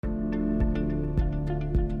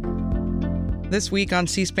This week on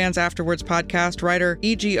C-SPAN's Afterwards podcast, writer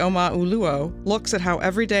Ijeoma Oluo looks at how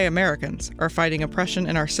everyday Americans are fighting oppression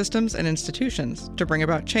in our systems and institutions to bring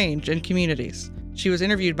about change in communities. She was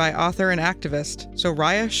interviewed by author and activist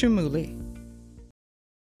Soraya Shumuli.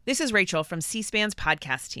 This is Rachel from C-SPAN's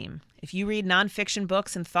podcast team. If you read nonfiction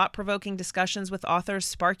books and thought-provoking discussions with authors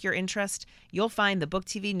spark your interest, you'll find the Book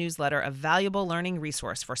TV newsletter a valuable learning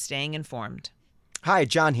resource for staying informed. Hi,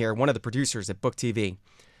 John here, one of the producers at Book TV.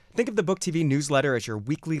 Think of the Book TV newsletter as your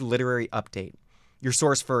weekly literary update, your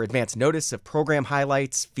source for advance notice of program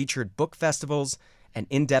highlights, featured book festivals, and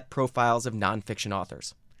in-depth profiles of nonfiction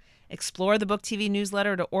authors. Explore the Book TV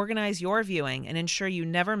newsletter to organize your viewing and ensure you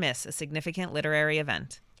never miss a significant literary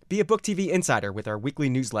event. Be a Book TV insider with our weekly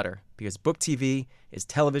newsletter, because Book TV is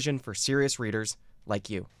television for serious readers like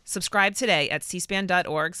you. Subscribe today at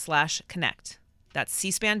cspan.org/connect. That's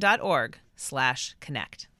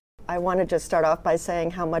cspan.org/connect. I want to just start off by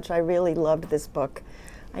saying how much I really loved this book.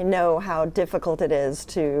 I know how difficult it is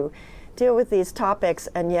to deal with these topics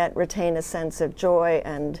and yet retain a sense of joy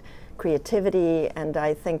and creativity, and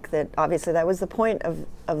I think that obviously that was the point of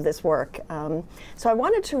this work. So I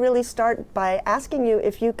wanted to really start by asking you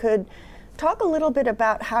if you could talk a little bit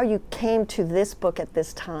about how you came to this book at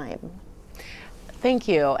this time. Thank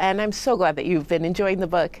you, and I'm so glad that you've been enjoying the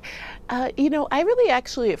book. I really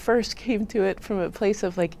actually at first came to it from a place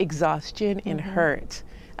of exhaustion and hurt.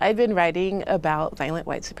 I'd been writing about violent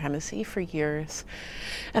white supremacy for years,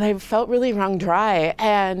 and I felt really wrung dry,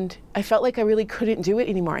 and I felt like I really couldn't do it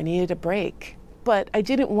anymore. I needed a break. But I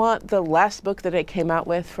didn't want the last book that I came out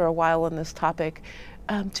with for a while on this topic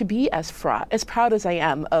to be as fraught, as proud as I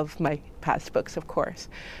am of my past books, of course.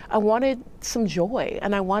 I wanted some joy,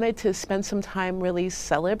 and I wanted to spend some time really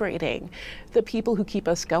celebrating the people who keep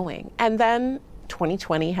us going. And then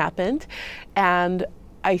 2020 happened, and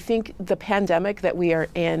I think the pandemic that we are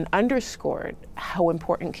in underscored how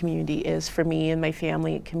important community is for me and my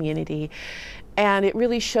family and community. And it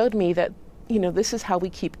really showed me that, this is how we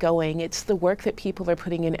keep going. It's the work that people are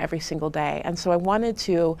putting in every single day. And so I wanted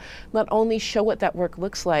to not only show what that work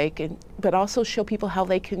looks like, but also show people how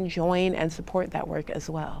they can join and support that work as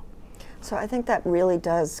well. So I think that really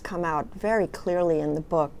does come out very clearly in the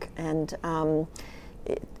book. And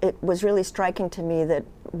it was really striking to me that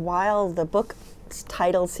while the book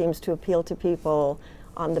title seems to appeal to people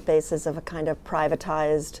on the basis of a kind of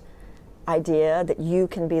privatized idea that you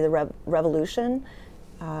can be the revolution,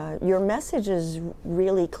 your message is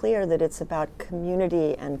really clear that it's about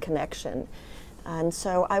community and connection. And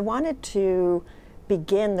so I wanted to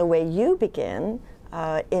begin the way you begin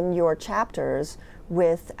in your chapters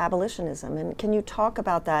with abolitionism. And can you talk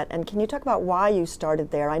about that? And can you talk about why you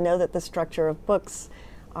started there? I know that the structure of books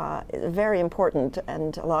is very important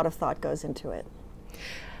and a lot of thought goes into it.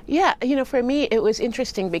 Yeah, for me, it was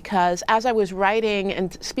interesting because as I was writing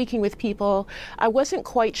and speaking with people, I wasn't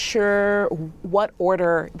quite sure what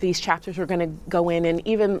order these chapters were going to go in and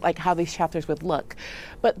even how these chapters would look.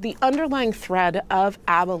 But the underlying thread of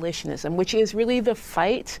abolitionism, which is really the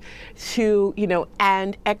fight to,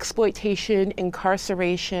 end exploitation,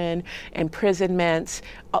 incarceration, imprisonment,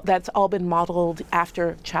 that's all been modeled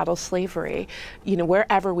after chattel slavery,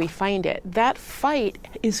 wherever we find it. That fight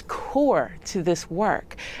is core to this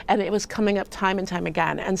work. And it was coming up time and time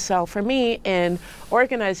again. And so for me, in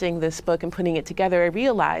organizing this book and putting it together, I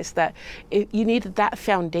realized that you needed that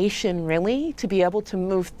foundation really to be able to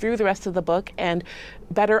move through the rest of the book and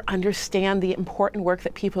better understand the important work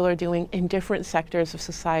that people are doing in different sectors of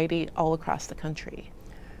society all across the country.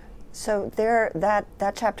 So that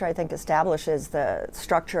chapter, I think, establishes the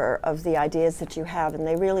structure of the ideas that you have, and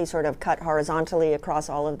they really sort of cut horizontally across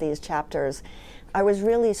all of these chapters. I was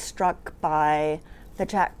really struck by the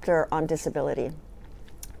chapter on disability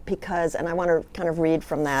because, and I want to kind of read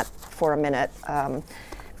from that for a minute.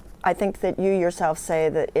 I think that you yourself say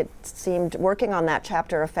that it seemed working on that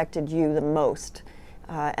chapter affected you the most,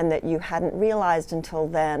 and that you hadn't realized until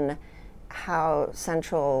then how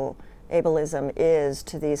central ableism is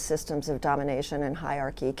to these systems of domination and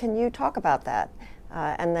hierarchy. Can you talk about that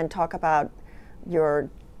and then talk about your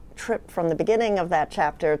trip from the beginning of that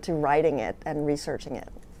chapter to writing it and researching it?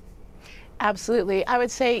 Absolutely. I would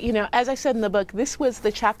say, as I said in the book, this was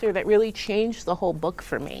the chapter that really changed the whole book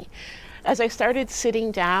for me. As I started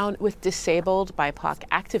sitting down with disabled BIPOC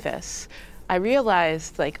activists, I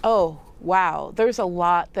realized oh, wow, there's a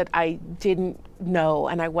lot that I didn't know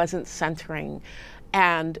and I wasn't centering.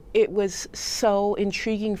 And it was so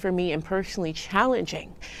intriguing for me and personally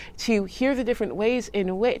challenging to hear the different ways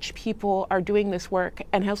in which people are doing this work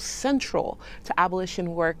and how central to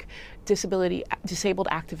abolition work disabled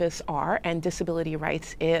activists are and disability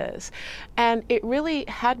rights is. And it really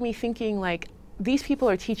had me thinking these people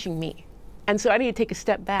are teaching me. And so I need to take a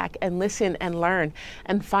step back and listen and learn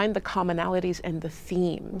and find the commonalities and the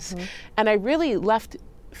themes. And I really left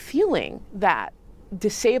feeling that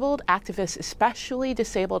disabled activists, especially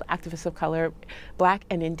disabled activists of color, Black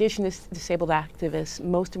and Indigenous disabled activists,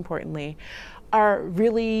 most importantly, are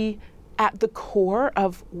really at the core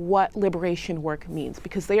of what liberation work means,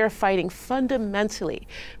 because they are fighting fundamentally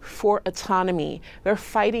for autonomy. They're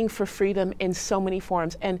fighting for freedom in so many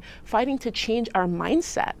forms and fighting to change our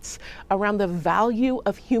mindsets around the value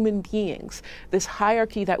of human beings, this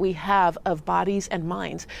hierarchy that we have of bodies and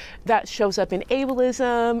minds that shows up in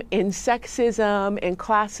ableism, in sexism, in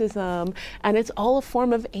classism, and it's all a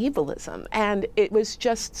form of ableism. And it was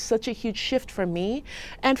just such a huge shift for me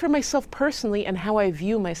and for myself personally and how I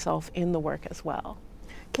view myself in the work as well.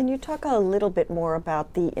 Can you talk a little bit more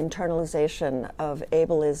about the internalization of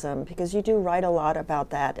ableism? Because you do write a lot about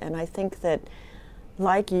that, and I think that,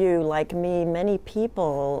 like you, like me, many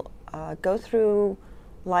people go through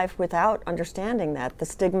life without understanding that, the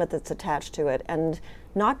stigma that's attached to it, and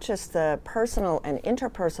not just the personal and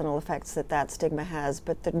interpersonal effects that that stigma has,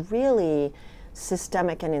 but the really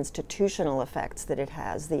systemic and institutional effects that it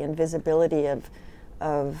has, the invisibility of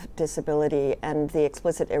disability and the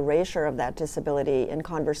explicit erasure of that disability in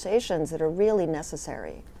conversations that are really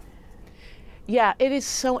necessary. Yeah, it is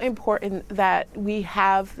so important that we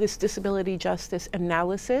have this disability justice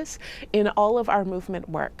analysis in all of our movement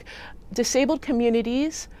work. Disabled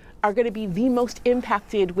communities are going to be the most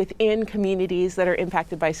impacted within communities that are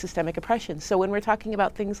impacted by systemic oppression. So when we're talking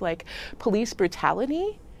about things like police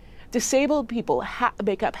brutality, disabled people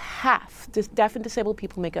make up half, deaf and disabled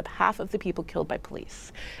people make up half of the people killed by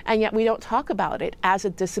police. And yet we don't talk about it as a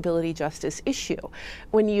disability justice issue.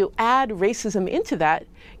 When you add racism into that,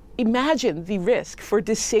 imagine the risk for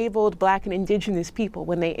disabled Black and Indigenous people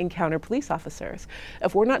when they encounter police officers.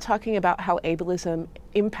 If we're not talking about how ableism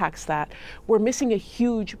impacts that, we're missing a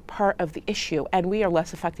huge part of the issue, and we are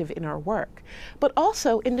less effective in our work. But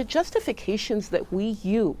also in the justifications that we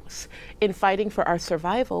use in fighting for our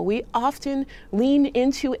survival, we often lean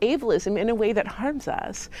into ableism in a way that harms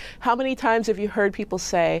us. How many times have you heard people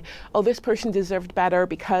say, oh, this person deserved better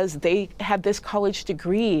because they had this college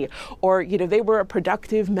degree, or they were a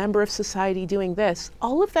productive member of society doing this?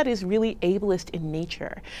 All of that is really ableist in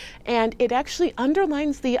nature. And it actually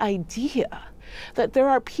underlines the idea that there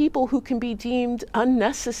are people who can be deemed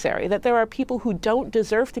unnecessary, that there are people who don't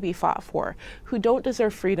deserve to be fought for, who don't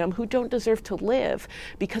deserve freedom, who don't deserve to live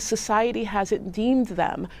because society hasn't deemed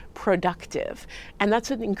them productive. And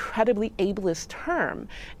that's an incredibly ableist term.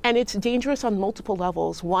 And it's dangerous on multiple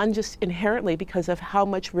levels. One, just inherently because of how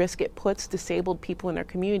much risk it puts disabled people in our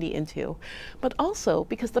community into, but also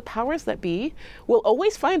because the powers that be will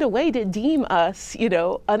always find a way to deem us,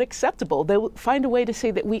 unacceptable. They will find a way to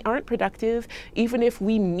say that we aren't productive, even if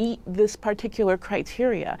we meet this particular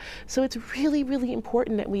criteria. So it's really, really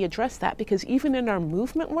important that we address that, because even in our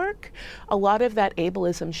movement work, a lot of that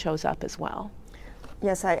ableism shows up as well.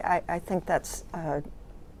 Yes, I think that's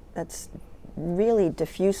really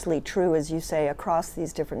diffusely true, as you say, across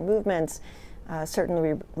these different movements.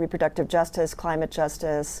 Certainly reproductive justice, climate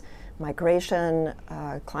justice, migration,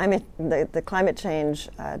 the climate change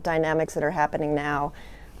dynamics that are happening now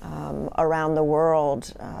around the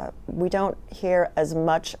world. We don't hear as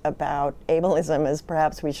much about ableism as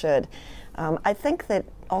perhaps we should. I think that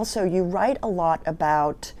also you write a lot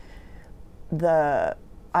about the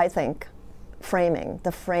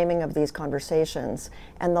framing of these conversations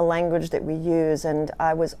and the language that we use. And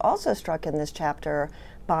I was also struck in this chapter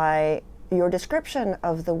by your description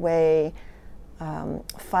of the way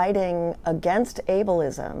fighting against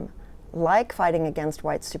ableism, like fighting against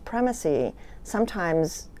white supremacy,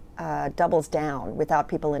 sometimes doubles down without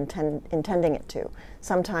people intending it to,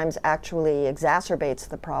 sometimes actually exacerbates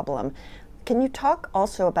the problem. Can you talk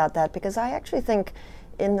also about that? Because I actually think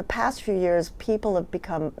in the past few years, people have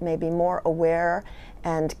become maybe more aware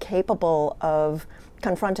and capable of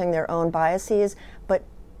confronting their own biases, but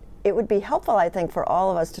it would be helpful, I think, for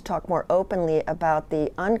all of us to talk more openly about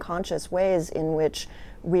the unconscious ways in which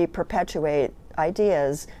we perpetuate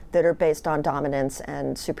ideas that are based on dominance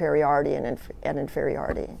and superiority and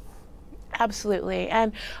inferiority. Absolutely.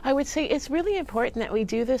 And I would say it's really important that we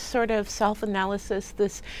do this sort of self-analysis,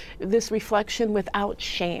 this reflection without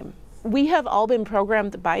shame. We have all been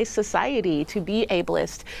programmed by society to be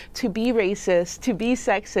ableist, to be racist, to be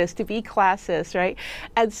sexist, to be classist, right?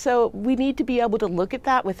 And so we need to be able to look at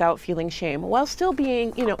that without feeling shame while still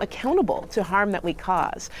being, accountable to harm that we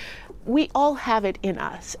cause. we all have it in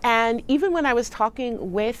us. And even when I was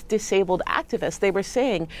talking with disabled activists, they were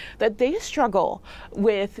saying that they struggle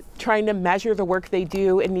with trying to measure the work they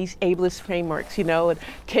do in these ableist frameworks, and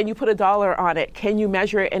can you put a dollar on it? Can you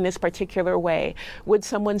measure it in this particular way? Would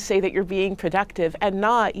someone say that you're being productive and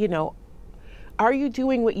not, are you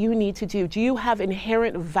doing what you need to do? Do you have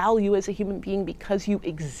inherent value as a human being because you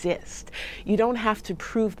exist? You don't have to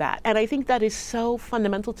prove that. And I think that is so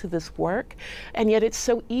fundamental to this work. And yet it's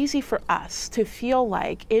so easy for us to feel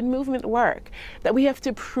like in movement work that we have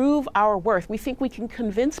to prove our worth. We think we can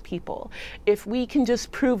convince people if we can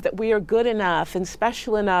just prove that we are good enough and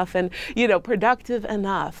special enough and, productive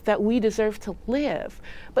enough that we deserve to live.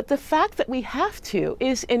 But the fact that we have to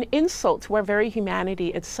is an insult to our very humanity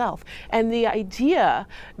itself. And the idea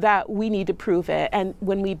that we need to prove it, and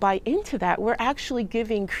when we buy into that, we're actually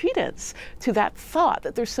giving credence to that thought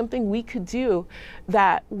that there's something we could do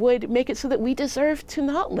that would make it so that we deserve to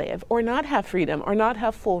not live or not have freedom or not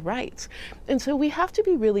have full rights. And so we have to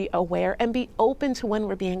be really aware and be open to when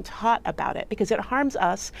we're being taught about it, because it harms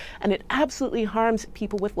us and it absolutely harms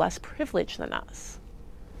people with less privilege than us.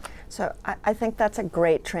 So I think that's a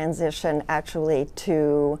great transition, actually,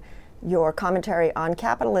 to your commentary on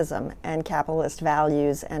capitalism and capitalist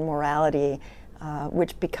values and morality,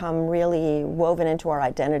 which become really woven into our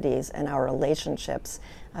identities and our relationships.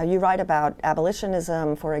 You write about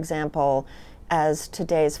abolitionism, for example, as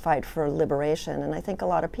today's fight for liberation. And I think a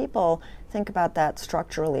lot of people think about that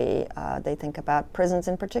structurally. They think about prisons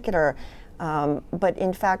in particular. But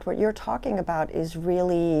in fact, what you're talking about is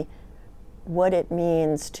really what it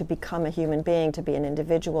means to become a human being, to be an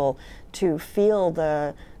individual, to feel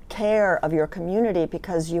the care of your community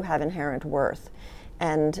because you have inherent worth.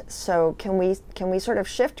 And so can we sort of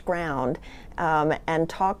shift ground and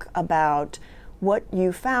talk about what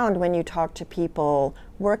you found when you talked to people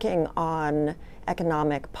working on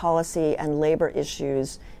economic policy and labor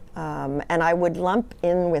issues? And I would lump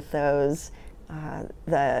in with those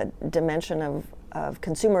the dimension of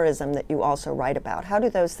consumerism that you also write about. How do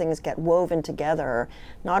those things get woven together,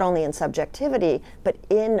 not only in subjectivity, but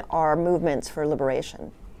in our movements for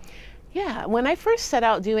liberation? Yeah, when I first set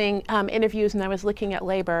out doing interviews and I was looking at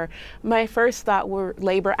labor, my first thought were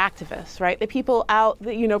labor activists, right? The people out,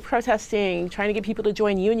 protesting, trying to get people to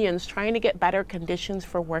join unions, trying to get better conditions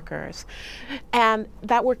for workers. And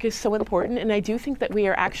that work is so important. And I do think that we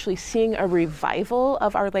are actually seeing a revival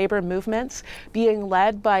of our labor movements being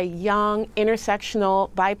led by young,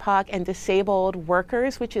 intersectional, BIPOC, and disabled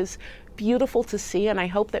workers, which is beautiful to see. And I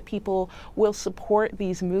hope that people will support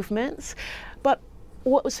these movements. But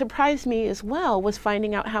what surprised me as well was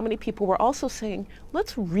finding out how many people were also saying,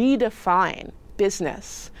 let's redefine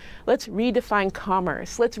business. Let's redefine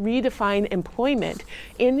commerce. Let's redefine employment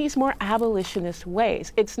in these more abolitionist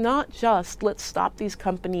ways. It's not just let's stop these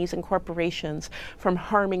companies and corporations from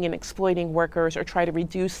harming and exploiting workers or try to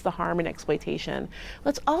reduce the harm and exploitation.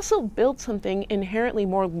 Let's also build something inherently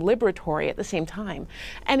more liberatory at the same time.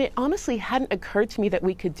 And it honestly hadn't occurred to me that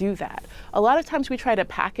we could do that. A lot of times we try to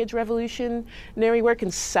package revolutionary work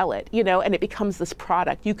and sell it, and it becomes this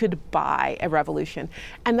product. You could buy a revolution.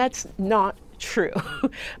 And that's not true.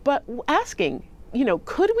 But asking,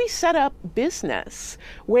 could we set up business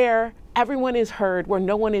where everyone is heard, where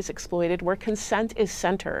no one is exploited, where consent is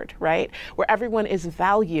centered, right? Where everyone is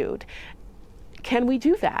valued? Can we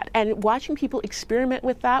do that? And watching people experiment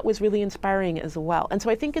with that was really inspiring as well. And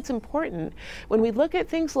so I think it's important when we look at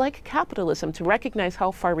things like capitalism to recognize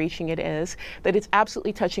how far-reaching it is, that it's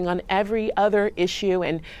absolutely touching on every other issue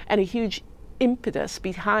and a huge impetus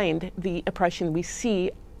behind the oppression we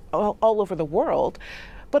see all over the world,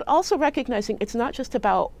 but also recognizing it's not just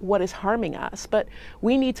about what is harming us, but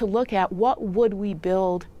we need to look at what would we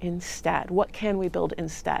build instead? What can we build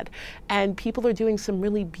instead? And people are doing some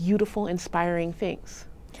really beautiful, inspiring things.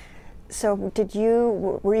 So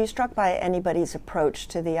were you struck by anybody's approach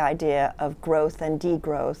to the idea of growth and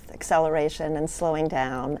degrowth, acceleration and slowing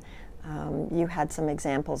down? You had some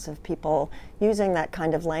examples of people using that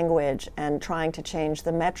kind of language and trying to change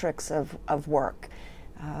the metrics of work.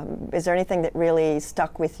 Is there anything that really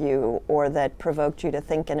stuck with you or that provoked you to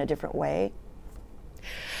think in a different way?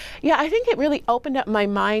 Yeah, I think it really opened up my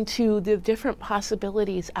mind to the different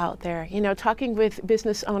possibilities out there. Talking with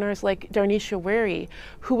business owners like Darnisha Wary,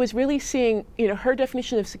 who was really seeing, her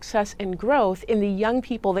definition of success and growth in the young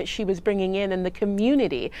people that she was bringing in and the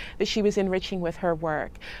community that she was enriching with her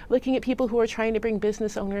work. Looking at people who are trying to bring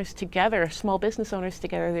business owners together, small business owners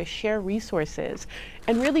together, to share resources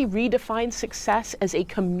and really redefine success as a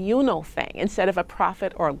communal thing instead of a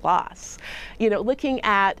profit or loss. Looking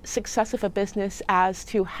at success of a business as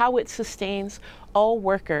to how how it sustains all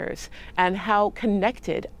workers and how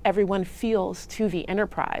connected everyone feels to the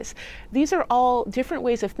enterprise. These are all different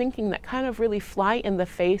ways of thinking that kind of really fly in the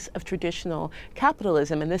face of traditional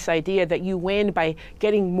capitalism, and this idea that you win by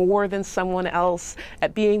getting more than someone else,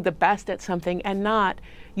 at being the best at something, and not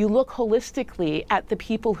you look holistically at the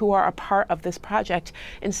people who are a part of this project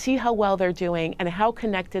and see how well they're doing and how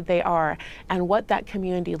connected they are and what that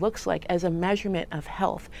community looks like as a measurement of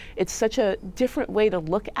health. It's such a different way to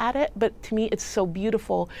look at it, but to me it's so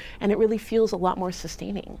beautiful and it really feels a lot more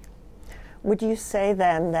sustaining. Would you say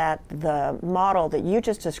then that the model that you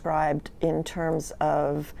just described in terms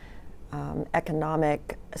of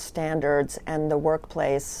economic standards and the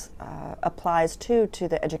workplace applies to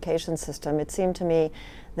the education system? It seemed to me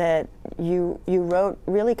that you wrote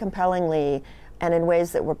really compellingly and in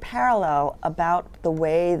ways that were parallel about the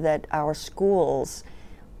way that our schools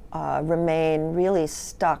remain really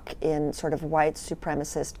stuck in sort of white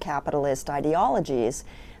supremacist capitalist ideologies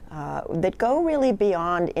that go really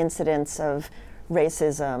beyond incidents of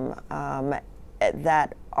racism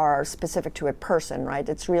that are specific to a person, right?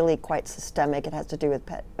 It's really quite systemic. It has to do with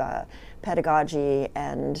pedagogy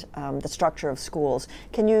and the structure of schools.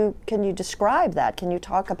 Can you describe that? Can you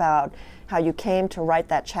talk about how you came to write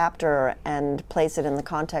that chapter and place it in the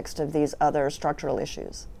context of these other structural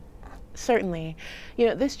issues? Certainly.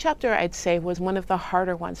 This chapter, I'd say, was one of the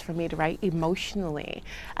harder ones for me to write emotionally.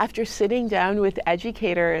 After sitting down with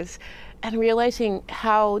educators and realizing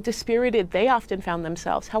how dispirited they often found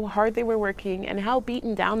themselves, how hard they were working, and how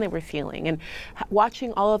beaten down they were feeling, and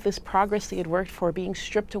watching all of this progress they had worked for being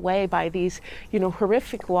stripped away by these,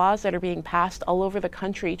 horrific laws that are being passed all over the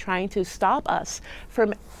country, trying to stop us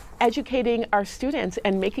from educating our students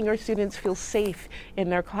and making our students feel safe in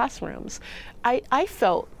their classrooms. I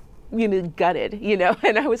felt gutted,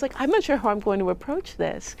 and I was like, I'm not sure how I'm going to approach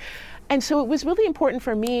this. And so it was really important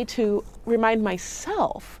for me to remind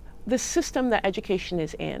myself the system that education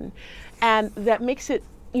is in, and that makes it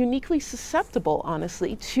uniquely susceptible,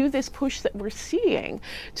 honestly, to this push that we're seeing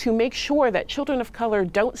to make sure that children of color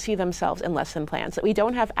don't see themselves in lesson plans, that we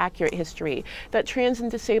don't have accurate history, that trans and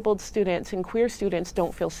disabled students and queer students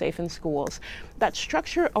don't feel safe in schools. That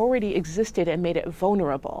structure already existed and made it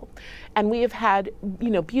vulnerable. And we have had,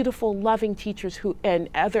 beautiful, loving teachers and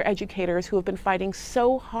other educators who have been fighting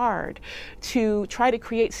so hard to try to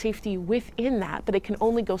create safety within that, but it can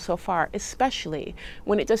only go so far, especially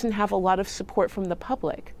when it doesn't have a lot of support from the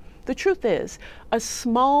public. The truth is, a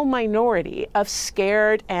small minority of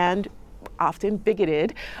scared and often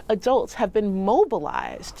bigoted adults have been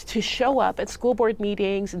mobilized to show up at school board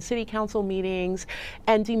meetings and city council meetings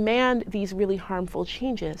and demand these really harmful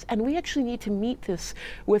changes. And we actually need to meet this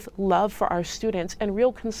with love for our students and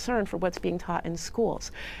real concern for what's being taught in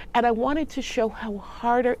schools. And I wanted to show how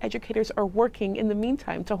hard our educators are working in the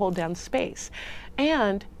meantime to hold down space.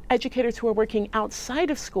 And educators who are working outside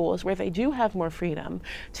of schools where they do have more freedom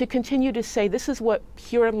to continue to say this is what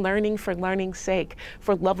pure learning for learning's sake,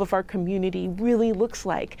 for love of our community really looks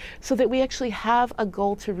like, so that we actually have a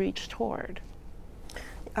goal to reach toward.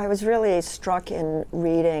 I was really struck in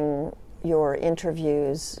reading your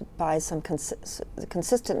interviews by some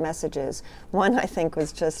consistent messages. One, I think,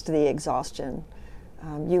 was just the exhaustion.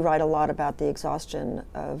 You write a lot about the exhaustion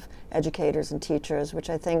of educators and teachers, which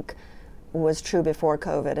I think was true before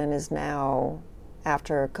COVID and is now,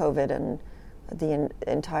 after COVID and the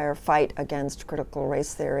entire fight against critical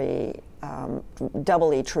race theory,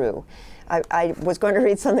 doubly true. I was going to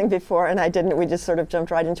read something before and I didn't. We just sort of jumped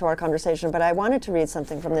right into our conversation, but I wanted to read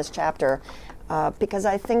something from this chapter because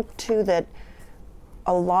I think too that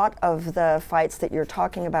a lot of the fights that you're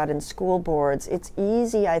talking about in school boards, it's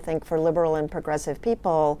easy, I think, for liberal and progressive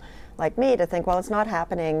people like me to think, well, it's not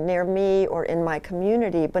happening near me or in my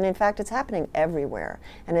community, but in fact it's happening everywhere,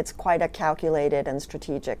 and it's quite a calculated and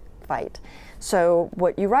strategic fight. So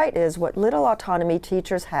what you write is, what little autonomy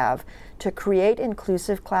teachers have to create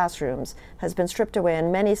inclusive classrooms has been stripped away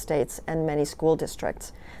in many states and many school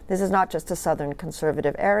districts. This is not just to Southern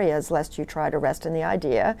conservative areas, lest you try to rest in the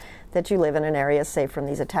idea that you live in an area safe from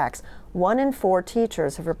these attacks. 1 in 4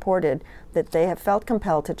 teachers have reported that they have felt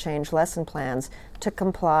compelled to change lesson plans to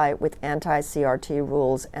comply with anti-CRT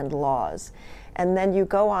rules and laws. And then you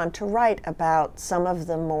go on to write about some of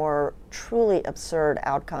the more truly absurd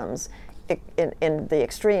outcomes in the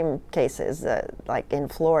extreme cases, like in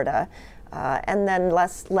Florida, and then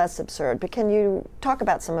less absurd. But can you talk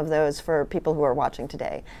about some of those for people who are watching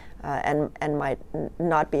today and might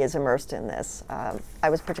not be as immersed in this? I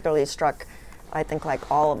was particularly struck, I think like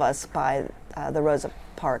all of us, by the Rosa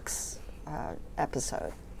Parks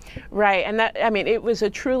episode. Right, and that, I mean, it was a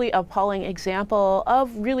truly appalling example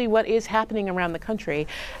of really what is happening around the country.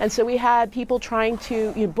 And so we had people trying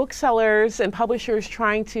to, booksellers and publishers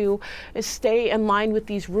trying to stay in line with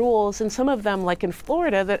these rules, and some of them, like in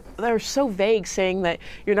Florida, that they're so vague, saying that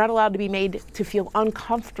you're not allowed to be made to feel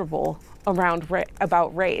uncomfortable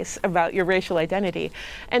about race, about your racial identity.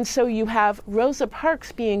 And so you have Rosa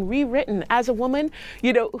Parks being rewritten as a woman,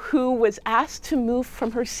 who was asked to move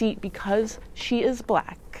from her seat because she is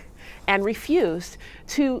Black and refused,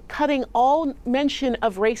 to cutting all mention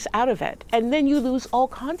of race out of it. And then you lose all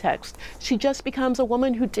context. She just becomes a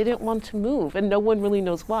woman who didn't want to move, and no one really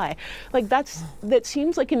knows why. Like that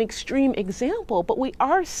seems like an extreme example, but we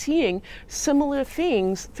are seeing similar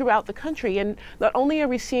things throughout the country. And not only are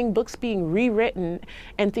we seeing books being rewritten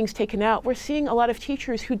and things taken out, we're seeing a lot of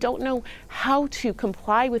teachers who don't know how to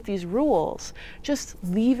comply with these rules, just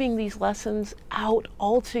leaving these lessons out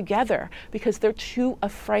altogether because they're too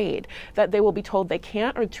afraid that they will be told they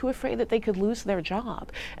can't, or too afraid that they could lose their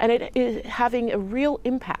job. And it is having a real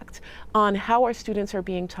impact on how our students are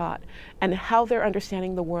being taught and how they're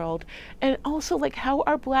understanding the world, and also like how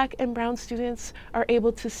our Black and brown students are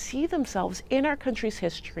able to see themselves in our country's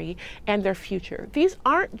history and their future. These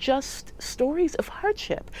aren't just stories of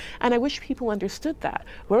hardship, and I wish people understood that.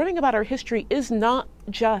 Learning about our history is not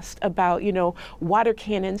just about, water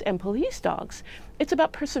cannons and police dogs. It's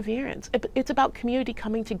about perseverance. It's about community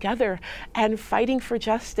coming together and fighting for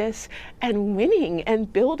justice and winning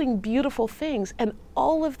and building beautiful things. And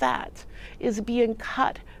all of that is being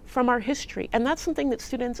cut from our history. And that's something that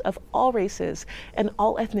students of all races and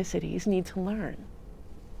all ethnicities need to learn.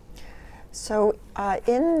 So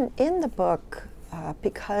in the book,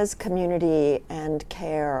 because community and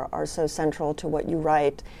care are so central to what you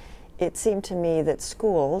write, it seemed to me that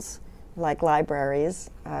schools, like libraries,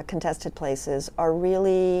 contested places, are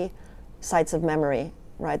really sites of memory,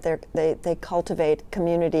 right? They cultivate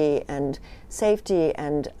community and safety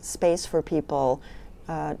and space for people,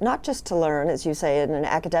 not just to learn, as you say, in an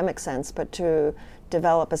academic sense, but to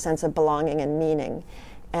develop a sense of belonging and meaning.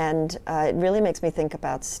 And it really makes me think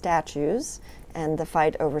about statues and the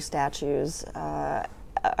fight over statues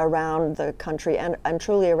around the country and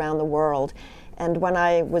truly around the world. And when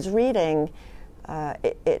I was reading,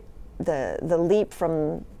 the leap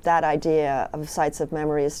from that idea of sites of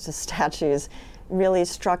memories to statues really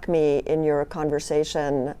struck me in your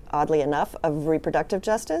conversation, oddly enough, of reproductive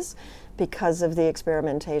justice, because of the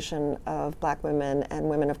experimentation of Black women and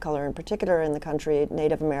women of color in particular in the country,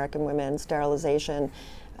 Native American women, sterilization,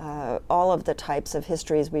 all of the types of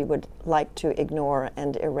histories we would like to ignore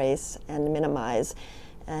and erase and minimize.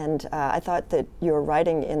 And I thought that your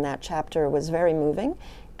writing in that chapter was very moving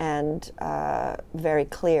and very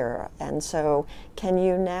clear. And so can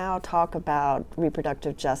you now talk about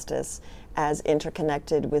reproductive justice as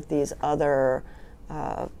interconnected with these other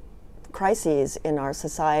crises in our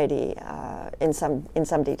society in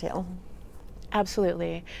some detail?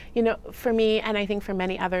 Absolutely. For me, and I think for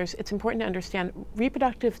many others, it's important to understand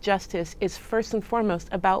reproductive justice is first and foremost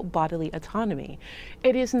about bodily autonomy.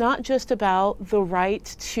 It is not just about the right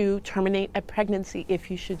to terminate a pregnancy if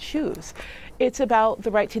you should choose. It's about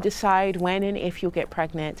the right to decide when and if you'll get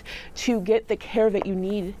pregnant, to get the care that you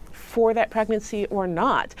need for that pregnancy or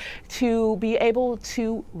not, to be able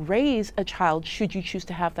to raise a child should you choose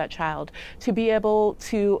to have that child, to be able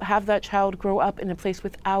to have that child grow up in a place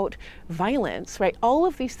without violence, right? All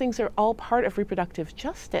of these things are all part of reproductive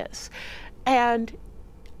justice. And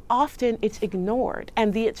often it's ignored,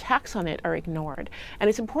 and the attacks on it are ignored. And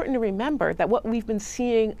it's important to remember that what we've been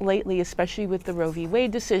seeing lately, especially with the Roe v.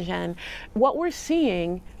 Wade decision, what we're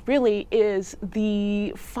seeing really is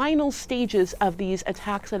the final stages of these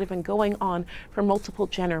attacks that have been going on for multiple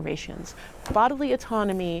generations. Bodily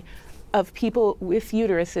autonomy of people with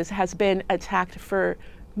uteruses has been attacked for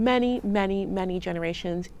many, many, many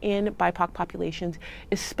generations in BIPOC populations,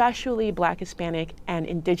 especially Black, Hispanic, and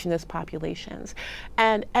Indigenous populations.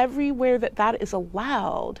 And everywhere that is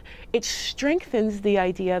allowed, it strengthens the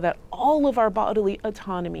idea that all of our bodily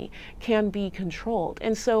autonomy can be controlled.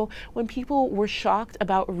 And so when people were shocked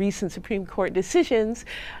about recent Supreme Court decisions,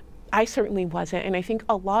 I certainly wasn't, and I think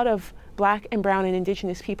a lot of Black and brown and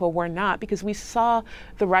Indigenous people were not, because we saw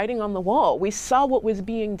the writing on the wall. We saw what was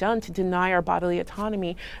being done to deny our bodily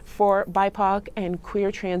autonomy for BIPOC and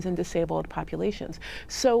queer, trans, and disabled populations.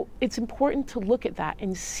 So it's important to look at that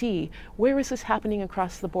and see, where is this happening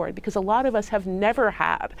across the board? Because a lot of us have never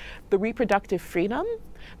had the reproductive freedom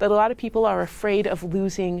that a lot of people are afraid of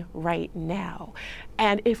losing right now.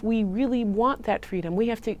 And if we really want that freedom, we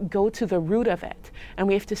have to go to the root of it. And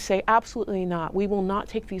we have to say, absolutely not. We will not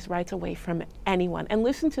take these rights away from anyone. And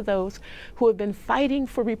listen to those who have been fighting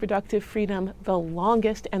for reproductive freedom the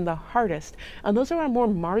longest and the hardest. And those are our more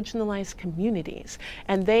marginalized communities.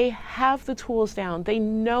 And they have the tools down. They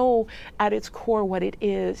know at its core what it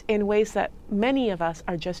is in ways that many of us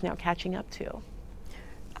are just now catching up to.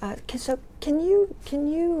 So can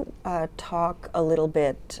you talk a little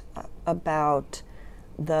bit about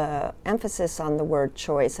the emphasis on the word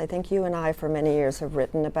choice? I think you and I for many years have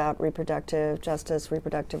written about reproductive justice,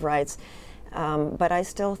 reproductive rights, but I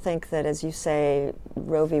still think that, as you say,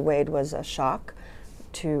 Roe v. Wade was a shock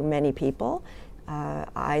to many people.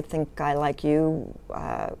 I think I, like you,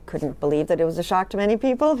 couldn't believe that it was a shock to many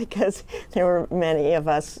people because there were many of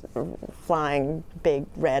us flying big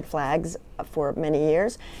red flags for many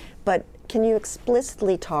years. But can you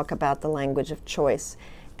explicitly talk about the language of choice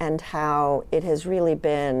and how it has really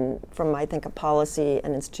been, from I think a policy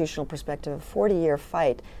and institutional perspective, a 40-year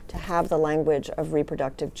fight to have the language of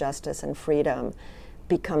reproductive justice and freedom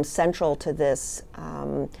become central to this,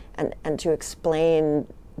 and to explain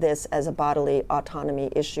this as a bodily autonomy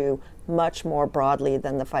issue much more broadly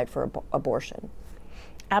than the fight for abortion?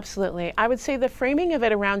 Absolutely. I would say the framing of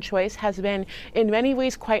it around choice has been in many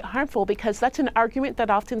ways quite harmful because that's an argument that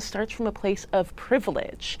often starts from a place of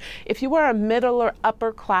privilege. If you are a middle or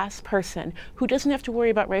upper class person who doesn't have to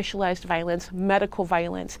worry about racialized violence, medical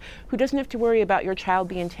violence, who doesn't have to worry about your child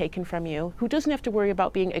being taken from you, who doesn't have to worry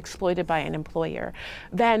about being exploited by an employer,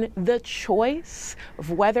 then the choice of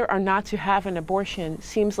whether or not to have an abortion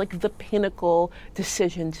seems like the pinnacle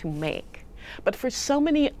decision to make. But for so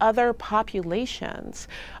many other populations,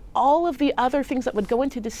 all of the other things that would go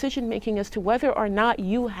into decision making as to whether or not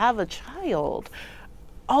you have a child,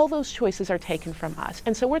 all those choices are taken from us.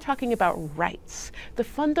 And so we're talking about rights, the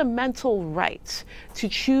fundamental rights to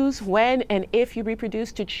choose when and if you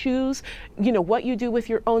reproduce, to choose, what you do with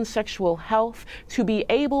your own sexual health, to be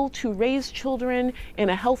able to raise children in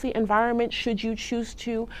a healthy environment should you choose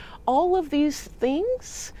to. All of these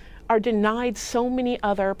things are denied so many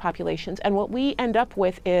other populations. And what we end up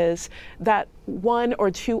with is that one or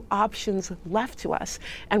two options left to us.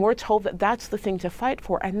 And we're told that that's the thing to fight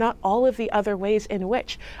for, and not all of the other ways in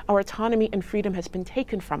which our autonomy and freedom has been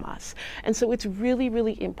taken from us. And so it's really,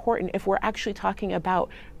 really important, if we're actually talking about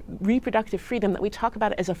reproductive freedom, that we talk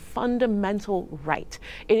about it as a fundamental right.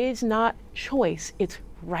 It is not choice, it's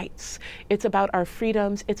rights. It's about our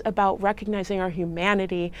freedoms. It's about recognizing our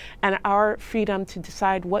humanity and our freedom to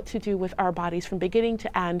decide what to do with our bodies from beginning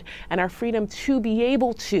to end, and our freedom to be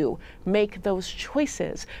able to make those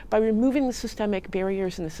choices by removing the systemic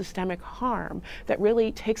barriers and the systemic harm that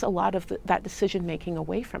really takes a lot of that decision making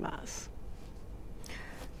away from us.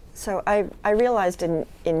 So I realized in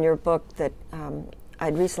your book that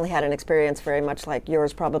I'd recently had an experience very much like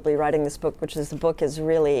yours, probably writing this book, which is the book is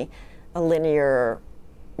really a linear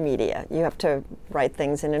media. You have to write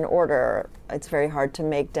things in an order. It's very hard to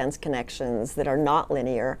make dense connections that are not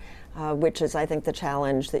linear, which is, I think, the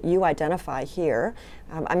challenge that you identify here.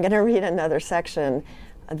 I'm going to read another section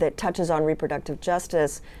that touches on reproductive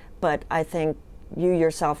justice, but I think you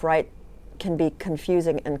yourself write can be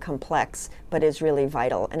confusing and complex, but is really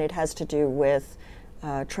vital. And it has to do with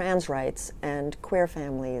trans rights and queer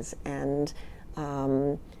families, and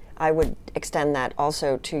I would extend that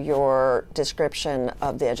also to your description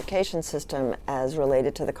of the education system as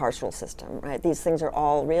related to the carceral system, right? These things are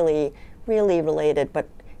all really, really related, but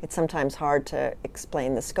it's sometimes hard to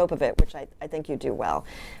explain the scope of it, which I think you do well.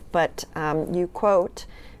 But you quote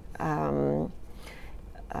a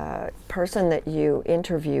person that you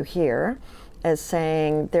interview here as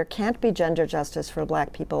saying, there can't be gender justice for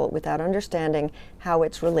Black people without understanding how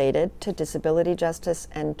it's related to disability justice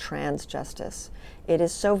and trans justice. It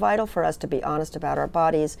is so vital for us to be honest about our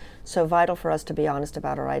bodies, so vital for us to be honest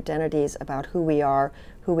about our identities, about who we are,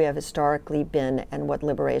 who we have historically been, and what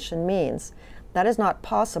liberation means. That is not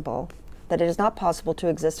possible, that it is not possible to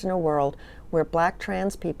exist in a world where Black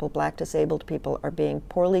trans people, Black disabled people are being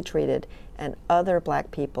poorly treated and other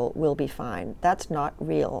Black people will be fine. That's not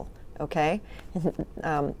real. Okay?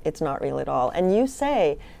 It's not real at all. And you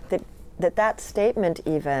say that statement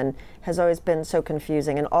even has always been so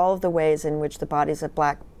confusing, and all of the ways in which the bodies of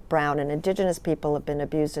Black, brown, and Indigenous people have been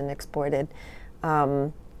abused and exploited.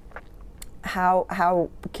 How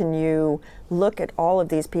can you look at all of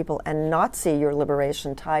these people and not see your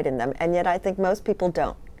liberation tied in them? And yet I think most people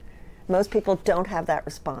don't. Most people don't have that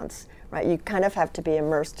response, right? You kind of have to be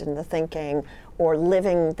immersed in the thinking or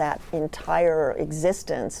living that entire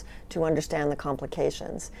existence to understand the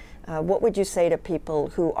complications. What would you say to people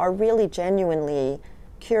who are really genuinely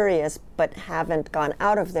curious but haven't gone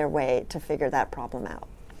out of their way to figure that problem out?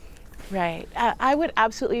 Right. I would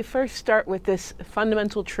absolutely first start with this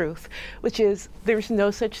fundamental truth, which is there's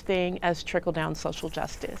no such thing as trickle-down social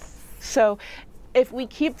justice. So if we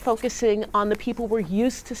keep focusing on the people we're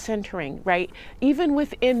used to centering, right, even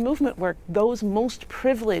within movement work, those most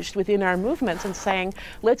privileged within our movements, and saying,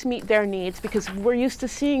 let's meet their needs because we're used to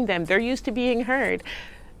seeing them, they're used to being heard,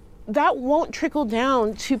 that won't trickle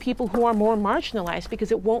down to people who are more marginalized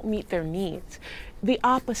because it won't meet their needs. The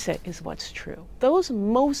opposite is what's true. Those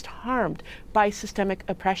most harmed by systemic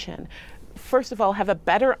oppression, first of all, have a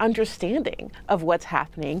better understanding of what's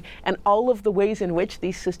happening and all of the ways in which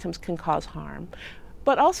these systems can cause harm,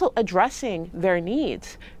 but also addressing their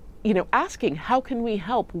needs. Asking, how can we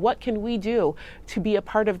help? What can we do to be a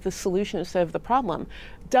part of the solution instead of the problem,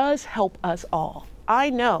 does help us all.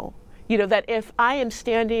 I know, that if I am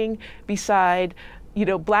standing beside,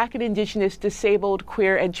 Black and Indigenous, disabled,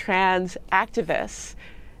 queer, and trans activists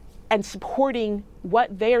and supporting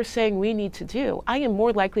what they are saying we need to do, I am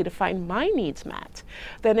more likely to find my needs met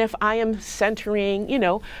than if I am centering,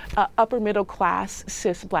 upper middle class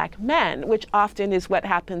cis Black men, which often is what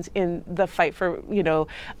happens in the fight for,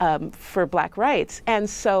 for Black rights. And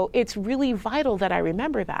so it's really vital that I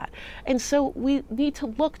remember that. And so we need to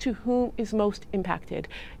look to whom is most impacted,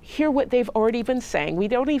 hear what they've already been saying. We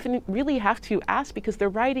don't even really have to ask because they're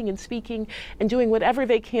writing and speaking and doing whatever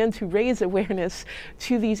they can to raise awareness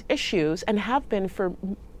to these issues and have been for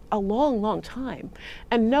a long, long time,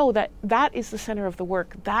 and know that that is the center of the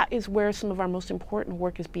work. That is where some of our most important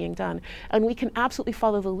work is being done. And we can absolutely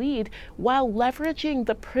follow the lead while leveraging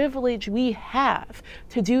the privilege we have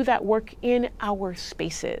to do that work in our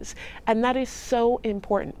spaces. And that is so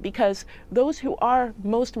important because those who are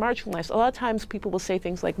most marginalized, a lot of times people will say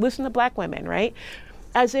things like, listen to Black women, right?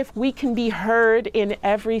 As if we can be heard in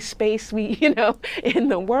every space we, in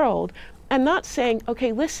the world. And not saying,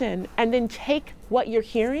 okay, listen, and then take what you're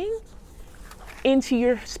hearing into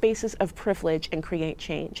your spaces of privilege and create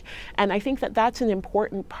change. And I think that that's an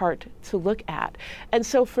important part to look at. And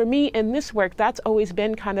so for me in this work, that's always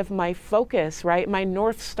been kind of my focus, right? My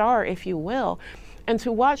North Star, if you will. And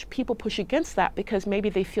to watch people push against that because maybe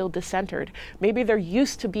they feel discentered. Maybe they're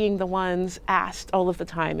used to being the ones asked all of the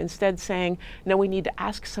time. Instead saying, no, we need to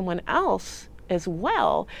ask someone else as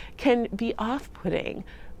well, can be off-putting.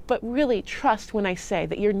 But really trust when I say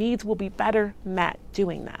that your needs will be better met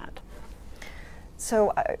doing that.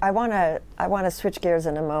 So I want to switch gears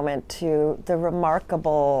in a moment to the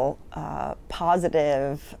remarkable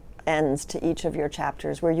positive ends to each of your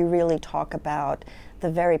chapters, where you really talk about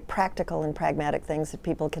the very practical and pragmatic things that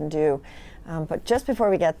people can do. But just before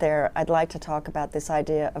we get there, I'd like to talk about this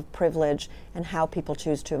idea of privilege and how people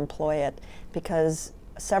choose to employ it, because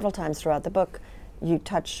several times throughout the book, you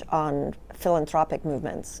touch on philanthropic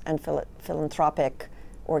movements and philanthropic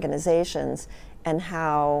organizations and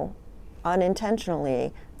how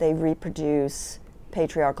unintentionally they reproduce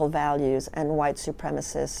patriarchal values and white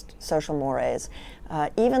supremacist social mores,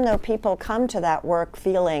 even though people come to that work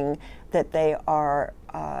feeling that they are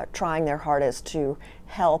trying their hardest to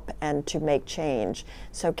help and to make change.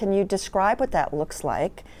 So can you describe what that looks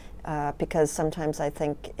like? Because sometimes I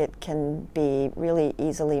think it can be really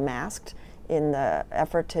easily masked in the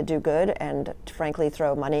effort to do good and frankly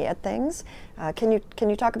throw money at things. Can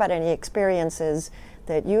you talk about any experiences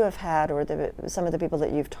that you have had or some of the people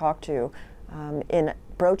that you've talked to in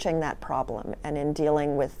broaching that problem and in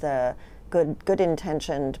dealing with the good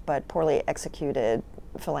intentioned but poorly executed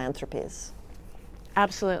philanthropies?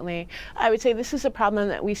 Absolutely. I would say this is a problem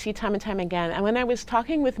that we see time and time again. And when I was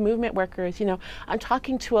talking with movement workers, I'm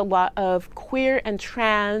talking to a lot of queer and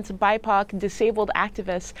trans, BIPOC, disabled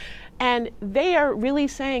activists, and they are really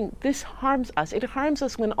saying this harms us. It harms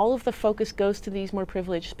us when all of the focus goes to these more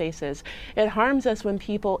privileged spaces. It harms us when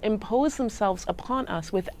people impose themselves upon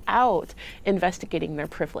us without investigating their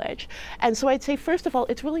privilege. And so I'd say, first of all,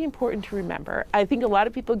 it's really important to remember. I think a lot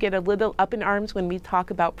of people get a little up in arms when we talk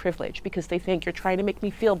about privilege because they think you're trying to make me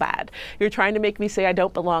feel bad. You're trying to make me say I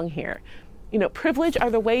don't belong here. Privilege are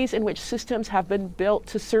the ways in which systems have been built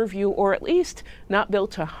to serve you, or at least not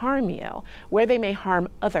built to harm you, where they may harm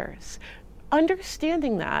others.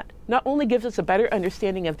 Understanding that not only gives us a better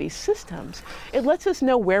understanding of these systems, it lets us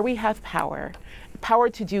know where we have power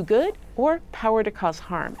to do good or power to cause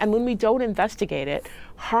harm. And when we don't investigate it,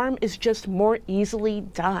 harm is just more easily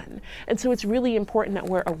done. And so it's really important that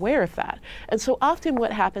we're aware of that. And so often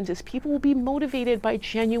what happens is people will be motivated by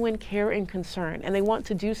genuine care and concern, and they want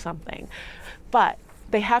to do something. But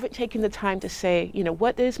They haven't taken the time to say, you know,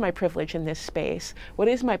 what is my privilege in this space? What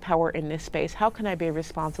is my power in this space? How can I be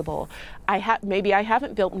responsible? Maybe I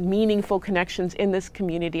haven't built meaningful connections in this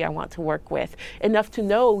community I want to work with, enough to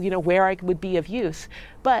know, you know, where I would be of use.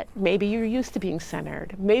 But maybe you're used to being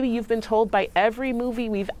centered. Maybe you've been told by every movie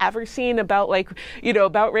we've ever seen about, like, you know,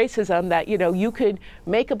 about racism that, you know, you could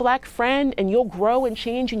make a Black friend and you'll grow and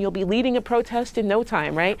change and you'll be leading a protest in no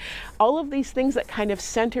time, right? All of these things that kind of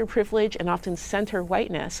center privilege and often center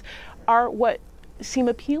whiteness are what seem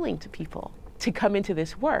appealing to people to come into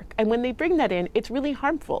this work. And when they bring that in, it's really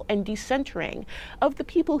harmful and decentering of the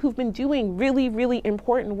people who've been doing really, really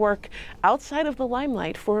important work outside of the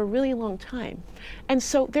limelight for a really long time. And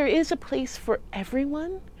so there is a place for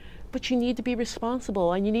everyone, but you need to be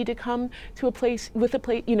responsible, and you need to come to a place,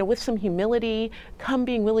 you know, with some humility, come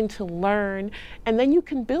being willing to learn, and then you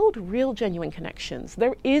can build real, genuine connections.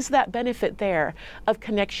 There is that benefit there of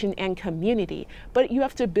connection and community, but you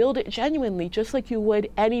have to build it genuinely, just like you would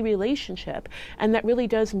any relationship. And that really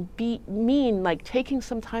does mean like taking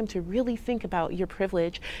some time to really think about your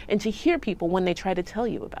privilege and to hear people when they try to tell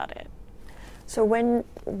you about it. So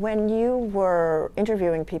when you were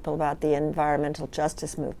interviewing people about the environmental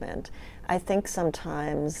justice movement, I think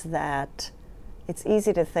sometimes that it's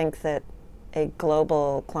easy to think that a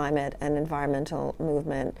global climate and environmental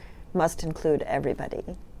movement must include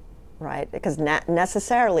everybody, right? Because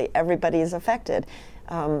necessarily everybody is affected.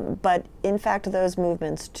 But in fact, those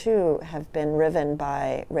movements too have been riven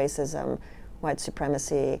by racism, white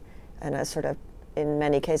supremacy, and a sort of, in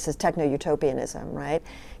many cases, techno-utopianism, right?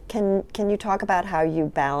 Can you talk about how you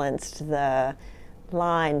balanced the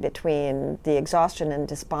line between the exhaustion and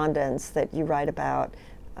despondence that you write about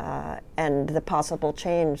and the possible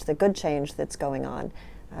change, the good change that's going on?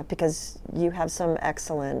 Because you have some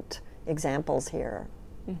excellent examples here.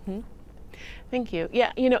 Mm-hmm. Thank you.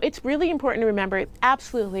 Yeah, you know, it's really important to remember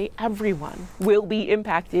absolutely everyone will be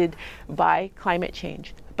impacted by climate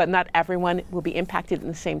change, but not everyone will be impacted at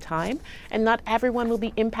the same time, and not everyone will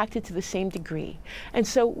be impacted to the same degree. And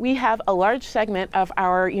so we have a large segment of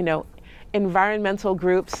our, you know, environmental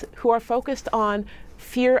groups who are focused on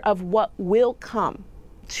fear of what will come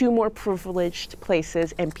to more privileged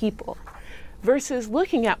places and people, versus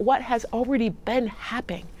looking at what has already been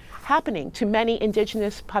happening to many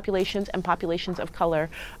indigenous populations and populations of color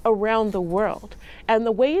around the world, and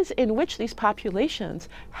the ways in which these populations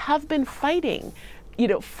have been fighting, you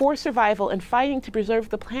know, for survival and fighting to preserve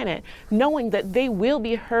the planet, knowing that they will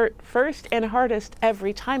be hurt first and hardest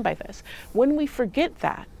every time by this. When we forget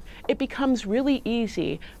that, it becomes really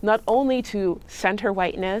easy not only to center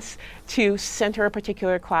whiteness, to center a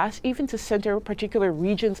particular class, even to center particular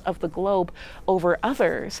regions of the globe over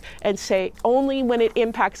others, and say only when it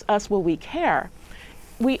impacts us will we care.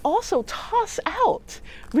 We also toss out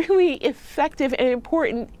really effective and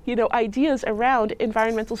important, you know, ideas around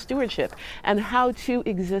environmental stewardship and how to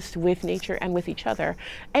exist with nature and with each other.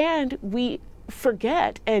 And we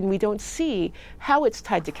forget and we don't see how it's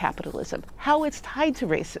tied to capitalism, how it's tied to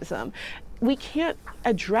racism. We can't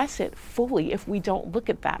address it fully if we don't look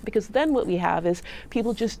at that, because then what we have is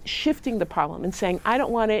people just shifting the problem and saying, I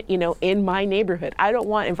don't want it, you know, in my neighborhood. I don't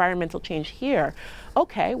want environmental change here.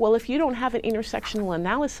 Okay, well, if you don't have an intersectional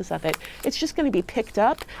analysis of it, it's just going to be picked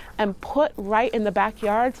up and put right in the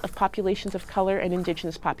backyards of populations of color and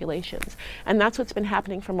indigenous populations. And that's what's been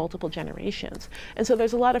happening for multiple generations. And so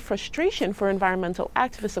there's a lot of frustration for environmental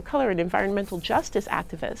activists of color and environmental justice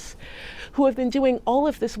activists who have been doing all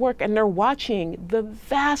of this work, and they're watching the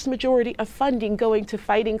vast majority of funding going to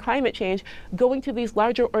fighting climate change, going to these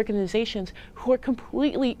larger organizations who are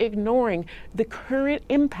completely ignoring the current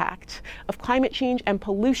impact of climate change and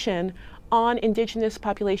pollution on indigenous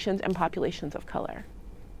populations and populations of color.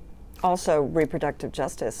 Also, reproductive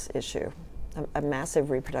justice issue, a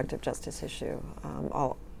massive reproductive justice issue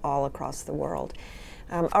all across the world.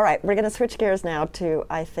 All right, we're going to switch gears now to,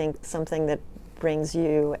 I think, something that brings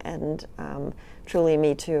you and truly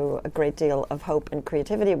me to a great deal of hope and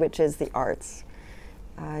creativity, which is the arts.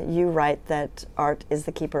 You write that art is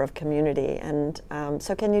the keeper of community, and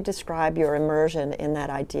so can you describe your immersion in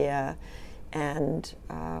that idea and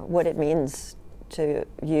what it means to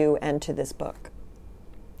you and to this book?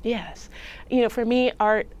 Yes. You know, for me,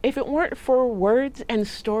 art, if it weren't for words and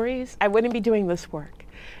stories, I wouldn't be doing this work.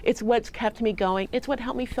 It's what's kept me going. It's what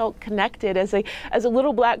helped me feel connected as a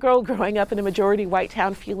little Black girl growing up in a majority white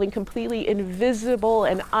town, feeling completely invisible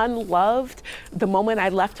and unloved the moment I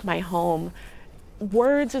left my home.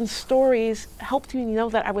 Words and stories helped me know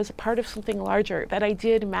that I was a part of something larger, that I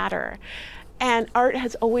did matter. And art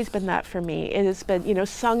has always been that for me. It has been, you know,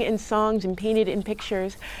 sung in songs and painted in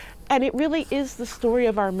pictures. And it really is the story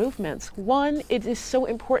of our movements. One, it is so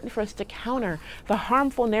important for us to counter the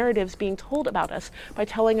harmful narratives being told about us by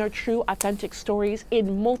telling our true, authentic stories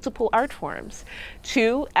in multiple art forms.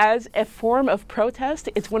 Two, as a form of protest,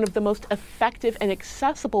 it's one of the most effective and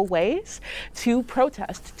accessible ways to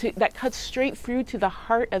protest, that cuts straight through to the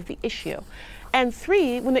heart of the issue. And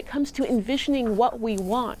three, when it comes to envisioning what we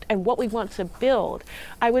want and what we want to build,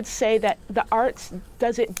 I would say that the arts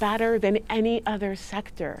does it better than any other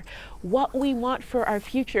sector. What we want for our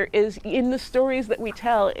future is in the stories that we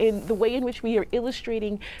tell, in the way in which we are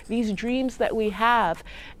illustrating these dreams that we have.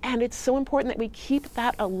 And it's so important that we keep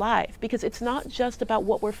that alive, because it's not just about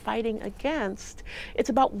what we're fighting against, it's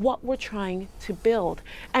about what we're trying to build.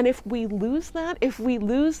 And if we lose that, if we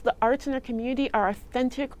lose the arts in our community, our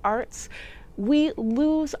authentic arts, we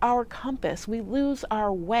lose our compass, we lose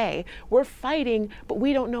our way. We're fighting, but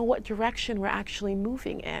we don't know what direction we're actually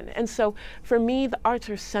moving in. And so for me, the arts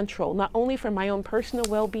are central, not only for my own personal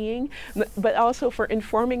well-being, but also for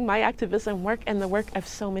informing my activism work and the work of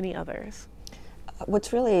so many others.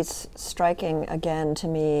 What's really striking, again, to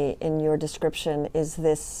me in your description is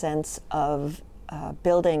this sense of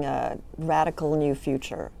building a radical new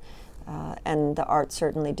future. And the arts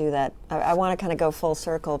certainly do that. I want to kind of go full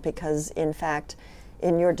circle because, in fact,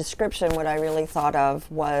 in your description, what I really thought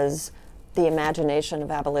of was the imagination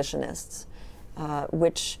of abolitionists,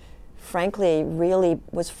 which frankly really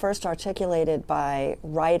was first articulated by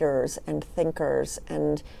writers and thinkers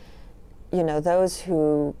and, you know, those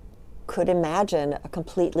who could imagine a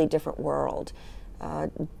completely different world.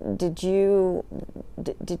 Did you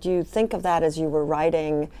think of that as you were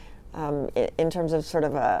writing in terms of sort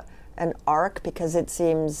of an arc, because it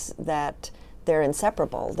seems that they're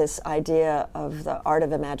inseparable, this idea of the art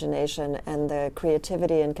of imagination and the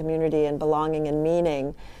creativity and community and belonging and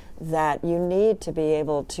meaning, that you need to be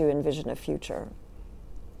able to envision a future?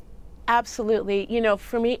 Absolutely. You know,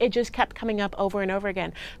 for me, it just kept coming up over and over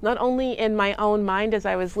again, not only in my own mind as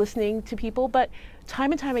I was listening to people, but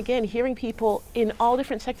time and time again, hearing people in all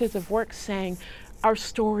different sectors of work saying, our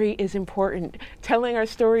story is important. Telling our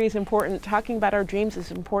story is important. Talking about our dreams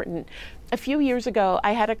is important. A few years ago,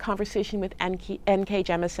 I had a conversation with N.K.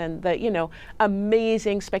 Jemisin, the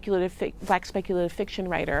amazing Black speculative fiction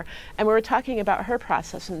writer, and we were talking about her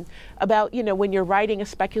process and about when you're writing a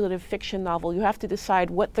speculative fiction novel, you have to decide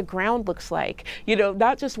what the ground looks like.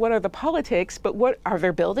 Not just what are the politics, but what are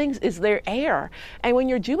there buildings? Is there air? And when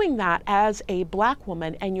you're doing that as a Black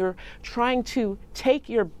woman and you're trying to take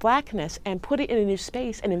your Blackness and put it in a new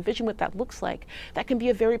space and envision what that looks like, that can be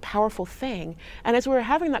a very powerful thing. And as we were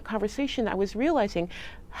having that conversation, I was realizing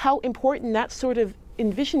how important that sort of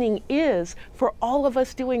envisioning is for all of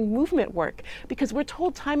us doing movement work, because we're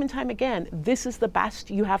told time and time again, this is the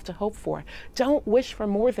best you have to hope for. Don't wish for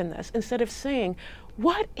more than this. Instead of saying,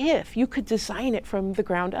 what if you could design it from the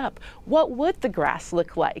ground up? What would the grass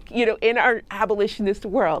look like, in our abolitionist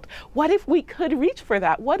world? What if we could reach for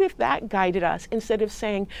that? What if that guided us, instead of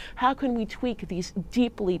saying, how can we tweak these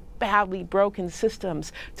deeply, badly broken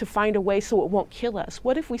systems to find a way so it won't kill us?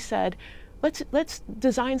 What if we said, let's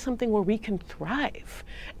design something where we can thrive?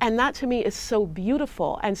 And that to me is so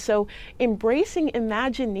beautiful. And so embracing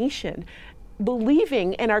imagination,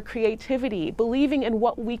 believing in our creativity, believing in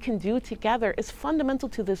what we can do together is fundamental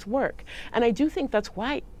to this work. And I do think that's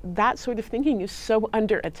why that sort of thinking is so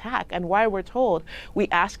under attack, and why we're told we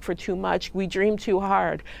ask for too much, we dream too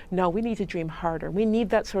hard. No, we need to dream harder. We need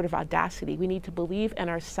that sort of audacity. We need to believe in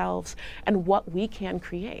ourselves and what we can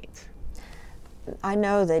create. I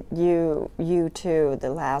know that you too,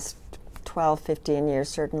 the last 12, 15 years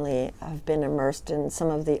certainly, have been immersed in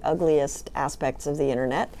some of the ugliest aspects of the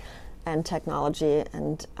internet and technology,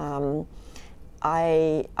 and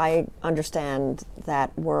I understand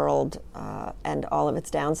that world and all of its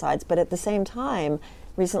downsides. But at the same time,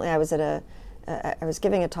 recently I was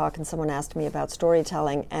giving a talk and someone asked me about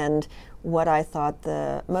storytelling and what I thought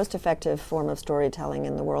the most effective form of storytelling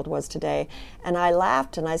in the world was today. And I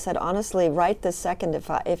laughed and I said, honestly, right this second,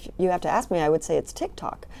 if you have to ask me, I would say it's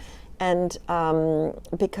TikTok. And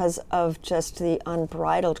because of just the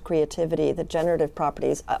unbridled creativity, the generative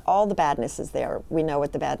properties, all the badness is there. We know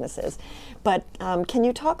what the badness is. But can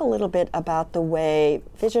you talk a little bit about the way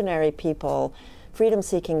visionary people,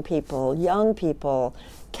 freedom-seeking people, young people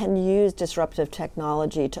can use disruptive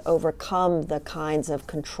technology to overcome the kinds of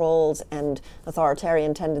controls and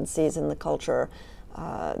authoritarian tendencies in the culture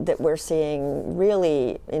that we're seeing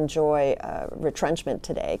really enjoy retrenchment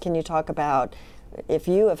today? Can you talk about if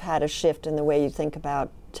you have had a shift in the way you think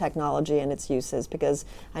about technology and its uses? Because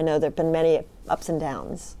I know there have been many ups and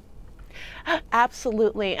downs.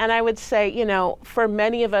 Absolutely. And I would say, for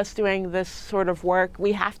many of us doing this sort of work,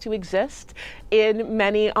 we have to exist in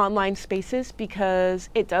many online spaces because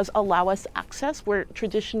it does allow us access where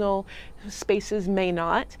traditional spaces may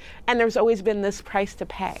not. And there's always been this price to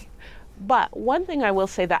pay. But one thing I will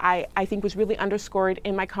say that I think was really underscored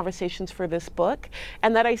in my conversations for this book,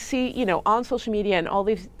 and that I see, on social media and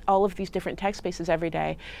all of these different tech spaces every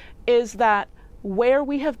day, is that where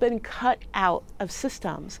we have been cut out of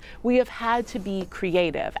systems, we have had to be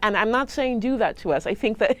creative. And I'm not saying do that to us. I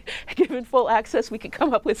think that given full access, we could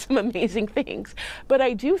come up with some amazing things. But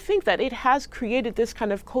I do think that it has created this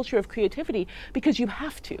kind of culture of creativity because you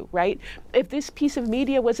have to, right? If this piece of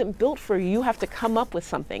media wasn't built for you, you have to come up with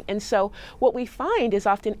something. And so what we find is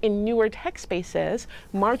often in newer tech spaces,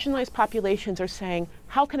 marginalized populations are saying,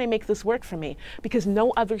 how can I make this work for me? Because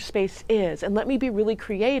no other space is. And let me be really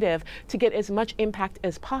creative to get as much impact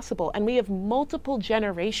as possible. And we have multiple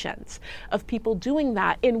generations of people doing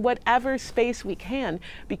that in whatever space we can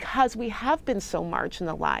because we have been so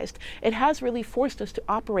marginalized. It has really forced us to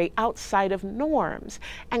operate outside of norms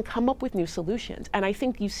and come up with new solutions. And I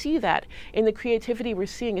think you see that in the creativity we're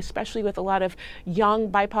seeing, especially with a lot of young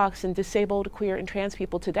BIPOCs and disabled, queer, and trans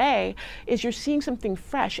people today, is you're seeing something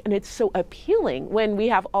fresh. And it's so appealing when we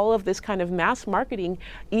have all of this kind of mass marketing,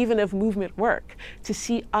 even of movement work, to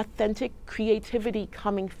see authentic creativity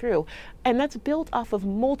coming through. And that's built off of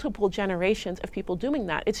multiple generations of people doing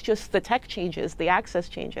that. It's just the tech changes, the access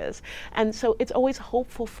changes. And so it's always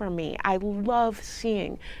hopeful for me. I love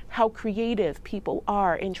seeing how creative people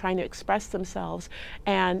are in trying to express themselves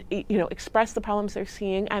and, express the problems they're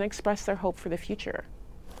seeing and express their hope for the future.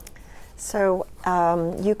 So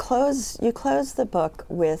you close the book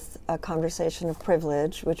with a conversation of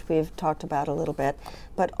privilege, which we've talked about a little bit,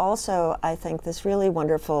 but also I think this really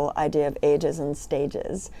wonderful idea of ages and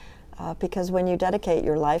stages, because when you dedicate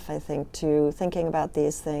your life, I think, to thinking about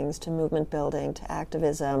these things, to movement building, to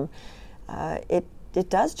activism, it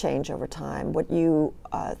does change over time. What you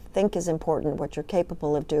think is important, what you're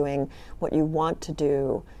capable of doing, what you want to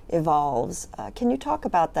do evolves. Can you talk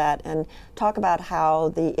about that and talk about how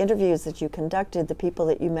the interviews that you conducted, the people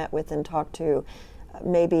that you met with and talked to,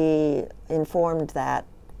 maybe informed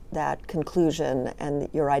that conclusion and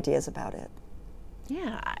your ideas about it?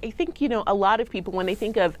 Yeah, I think, a lot of people, when they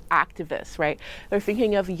think of activists, right, they're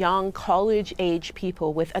thinking of young college-age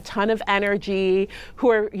people with a ton of energy who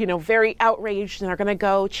are, very outraged and are going to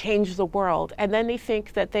go change the world. And then they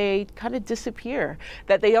think that they kind of disappear,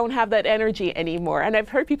 that they don't have that energy anymore. And I've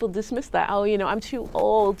heard people dismiss that. Oh, I'm too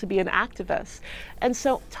old to be an activist. And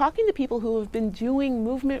so talking to people who have been doing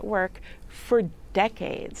movement work for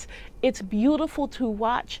decades, it's beautiful to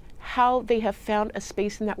watch how they have found a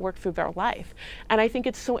space in that work through their life. And I think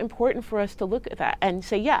it's so important for us to look at that and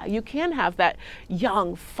say, yeah, you can have that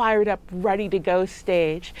young, fired up, ready to go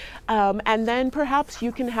stage. And then perhaps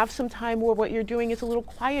you can have some time where what you're doing is a little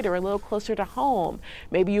quieter, a little closer to home.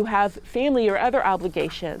 Maybe you have family or other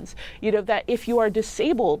obligations. That if you are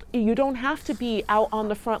disabled, you don't have to be out on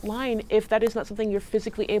the front line if that is not something you're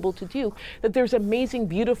physically able to do. That there's amazing,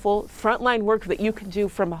 beautiful frontline work that you can do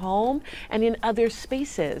from home and in other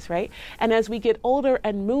spaces, right? And as we get older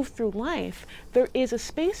and move through life, there is a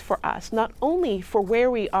space for us, not only for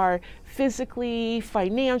where we are physically,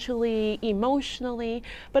 financially, emotionally,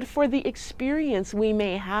 but for the experience we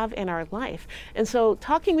may have in our life. And so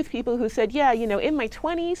talking with people who said, yeah, in my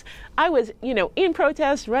 20s, I was, in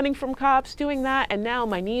protest, running from cops, doing that, and now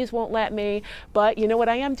my knees won't let me. But you know what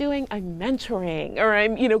I am doing? I'm mentoring, or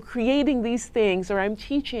I'm, creating these things, or I'm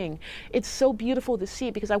teaching. It's so beautiful to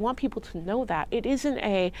see because I want people to know that. It isn't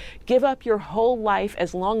a give up your whole life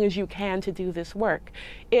as long as you can to do this work.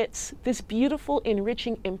 It's this beautiful,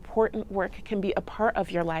 enriching, important work can be a part of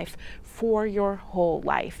your life for your whole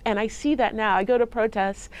life. And I see that now. I go to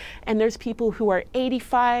protests and there's people who are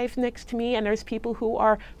 85 next to me and there's people who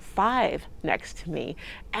are 5 next to me.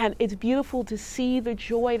 And it's beautiful to see the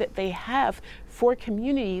joy that they have for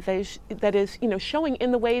community that is showing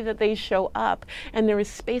in the way that they show up, and there is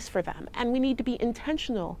space for them. And we need to be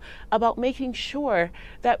intentional about making sure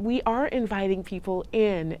that we are inviting people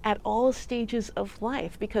in at all stages of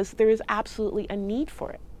life because there is absolutely a need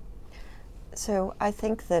for it. So I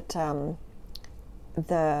think that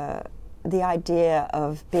the idea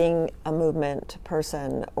of being a movement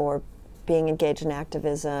person or being engaged in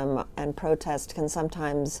activism and protest can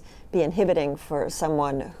sometimes be inhibiting for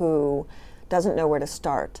someone who doesn't know where to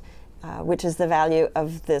start, which is the value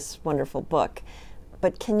of this wonderful book.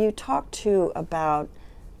 But can you talk too about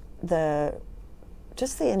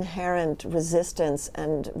just the inherent resistance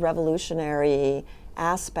and revolutionary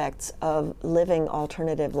aspects of living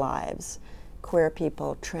alternative lives? queer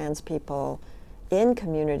people, trans people in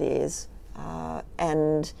communities,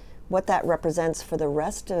 and what that represents for the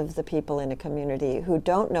rest of the people in a community who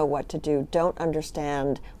don't know what to do, don't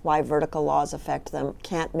understand why vertical laws affect them,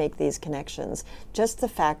 can't make these connections. Just the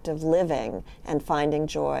fact of living and finding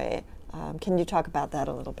joy. Can you talk about that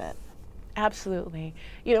a little bit? Absolutely.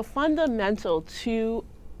 Fundamental to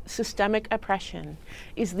systemic oppression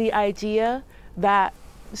is the idea that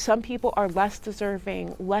some people are less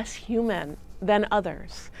deserving, less human than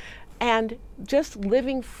others. And just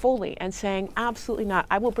living fully and saying, absolutely not,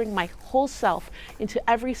 I will bring my whole self into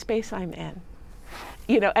every space I'm in,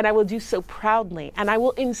 and I will do so proudly. And I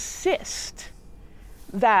will insist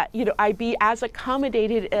that, I be as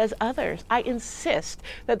accommodated as others. I insist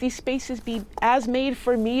that these spaces be as made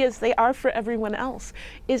for me as they are for everyone else,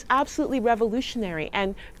 is absolutely revolutionary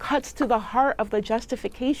and cuts to the heart of the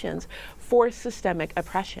justifications for systemic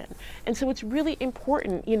oppression. And so it's really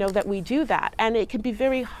important, that we do that. And it can be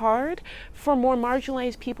very hard for more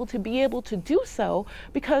marginalized people to be able to do so,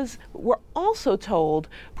 because we're also told,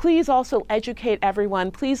 please also educate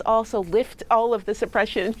everyone, please also lift all of this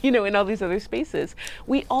oppression, in all these other spaces.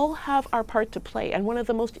 We all have our part to play, and one of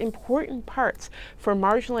the most important parts for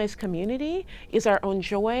marginalized community is our own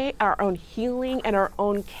joy, our own healing, and our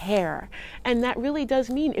own care. And that really does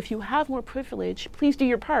mean, if you have more privilege, please do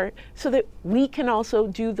your part so that we can also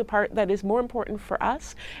do the part that is more important for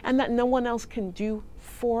us and that no one else can do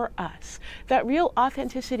for us. That real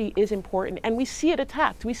authenticity is important, and we see it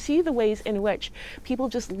attacked. We see the ways in which people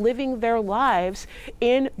just living their lives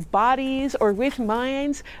in bodies or with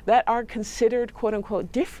minds that are considered quote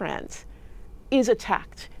unquote different is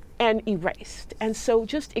attacked and erased. And so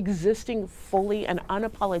just existing fully and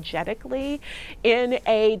unapologetically in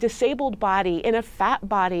a disabled body, in a fat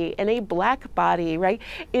body, in a black body, right,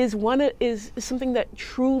 is something that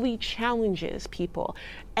truly challenges people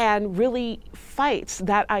and really fights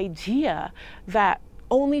that idea that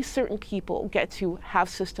only certain people get to have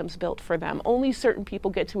systems built for them. Only certain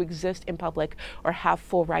people get to exist in public or have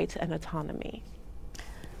full rights and autonomy.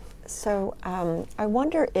 So I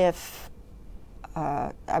wonder if,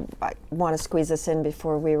 I want to squeeze this in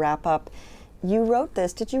before we wrap up. You wrote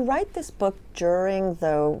this, did you write this book during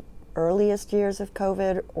the earliest years of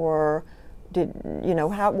COVID, or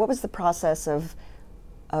what was the process of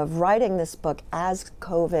writing this book as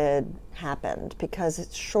COVID happened? Because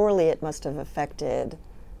surely it must have affected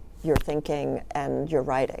your thinking and your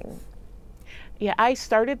writing. Yeah, I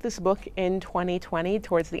started this book in 2020,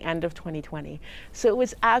 towards the end of 2020. So it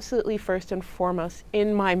was absolutely first and foremost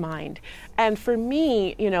in my mind. And for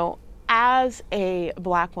me, as a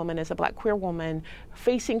Black woman, as a Black queer woman,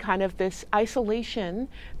 facing kind of this isolation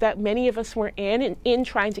that many of us were in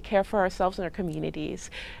trying to care for ourselves and our communities,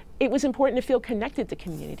 it was important to feel connected to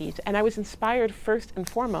communities. And I was inspired first and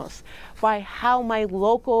foremost by how my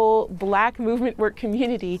local Black movement work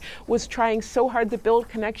community was trying so hard to build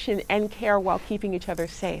connection and care while keeping each other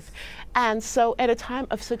safe. And so at a time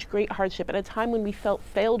of such great hardship, at a time when we felt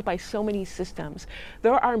failed by so many systems,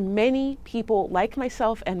 there are many people like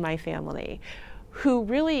myself and my family who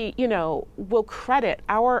really, will credit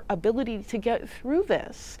our ability to get through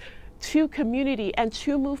this to community and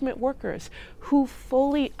to movement workers who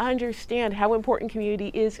fully understand how important community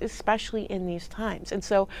is, especially in these times. And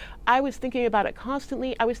so I was thinking about it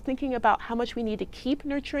constantly. I was thinking about how much we need to keep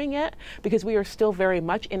nurturing it, because we are still very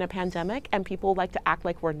much in a pandemic and people like to act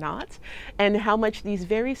like we're not, and how much these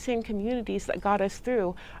very same communities that got us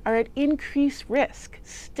through are at increased risk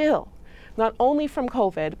still, not only from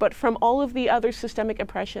COVID, but from all of the other systemic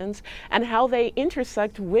oppressions and how they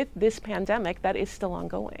intersect with this pandemic that is still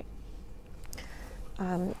ongoing.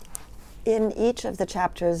 In each of the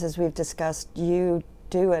chapters, as we've discussed, you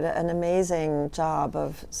do an amazing job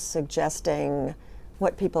of suggesting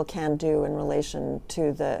what people can do in relation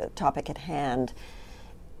to the topic at hand.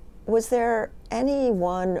 Was there any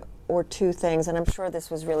one or two things, and I'm sure this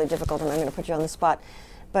was really difficult and I'm going to put you on the spot,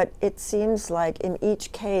 but it seems like in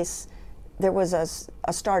each case there was a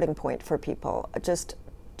starting point for people, just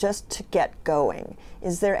to get going.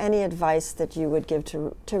 Is there any advice that you would give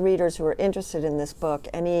to readers who are interested in this book?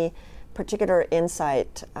 Any particular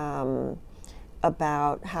insight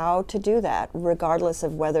about how to do that, regardless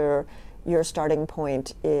of whether your starting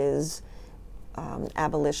point is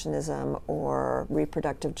abolitionism or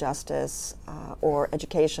reproductive justice or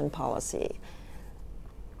education policy?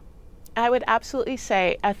 I would absolutely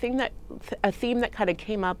say a theme that kind of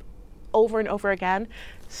came up over and over again: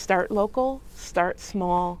 start local, start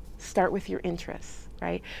small, start with your interests.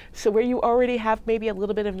 right? So where you already have maybe a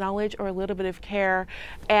little bit of knowledge or a little bit of care,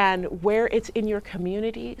 and where it's in your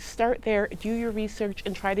community, start there, do your research,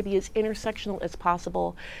 and try to be as intersectional as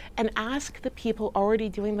possible, and ask the people already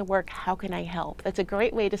doing the work, how can I help? That's a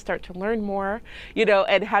great way to start to learn more,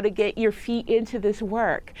 and how to get your feet into this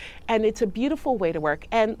work. And it's a beautiful way to work.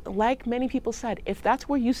 And like many people said, if that's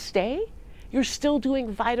where you stay, you're still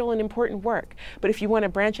doing vital and important work. But if you want to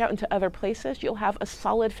branch out into other places, you'll have a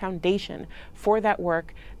solid foundation for that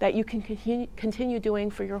work that you can continue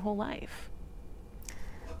doing for your whole life.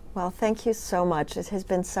 Well, thank you so much. It has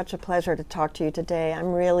been such a pleasure to talk to you today.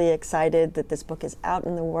 I'm really excited that this book is out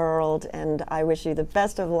in the world, and I wish you the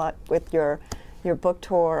best of luck with your book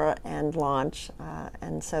tour and launch.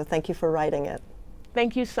 And so thank you for writing it.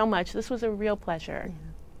 Thank you so much. This was a real pleasure. Yeah.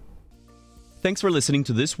 Thanks for listening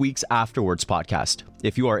to this week's Afterwards podcast.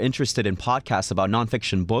 If you are interested in podcasts about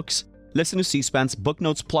nonfiction books, listen to C-SPAN's Book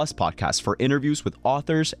Notes Plus podcast for interviews with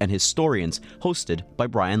authors and historians hosted by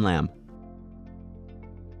Brian Lamb.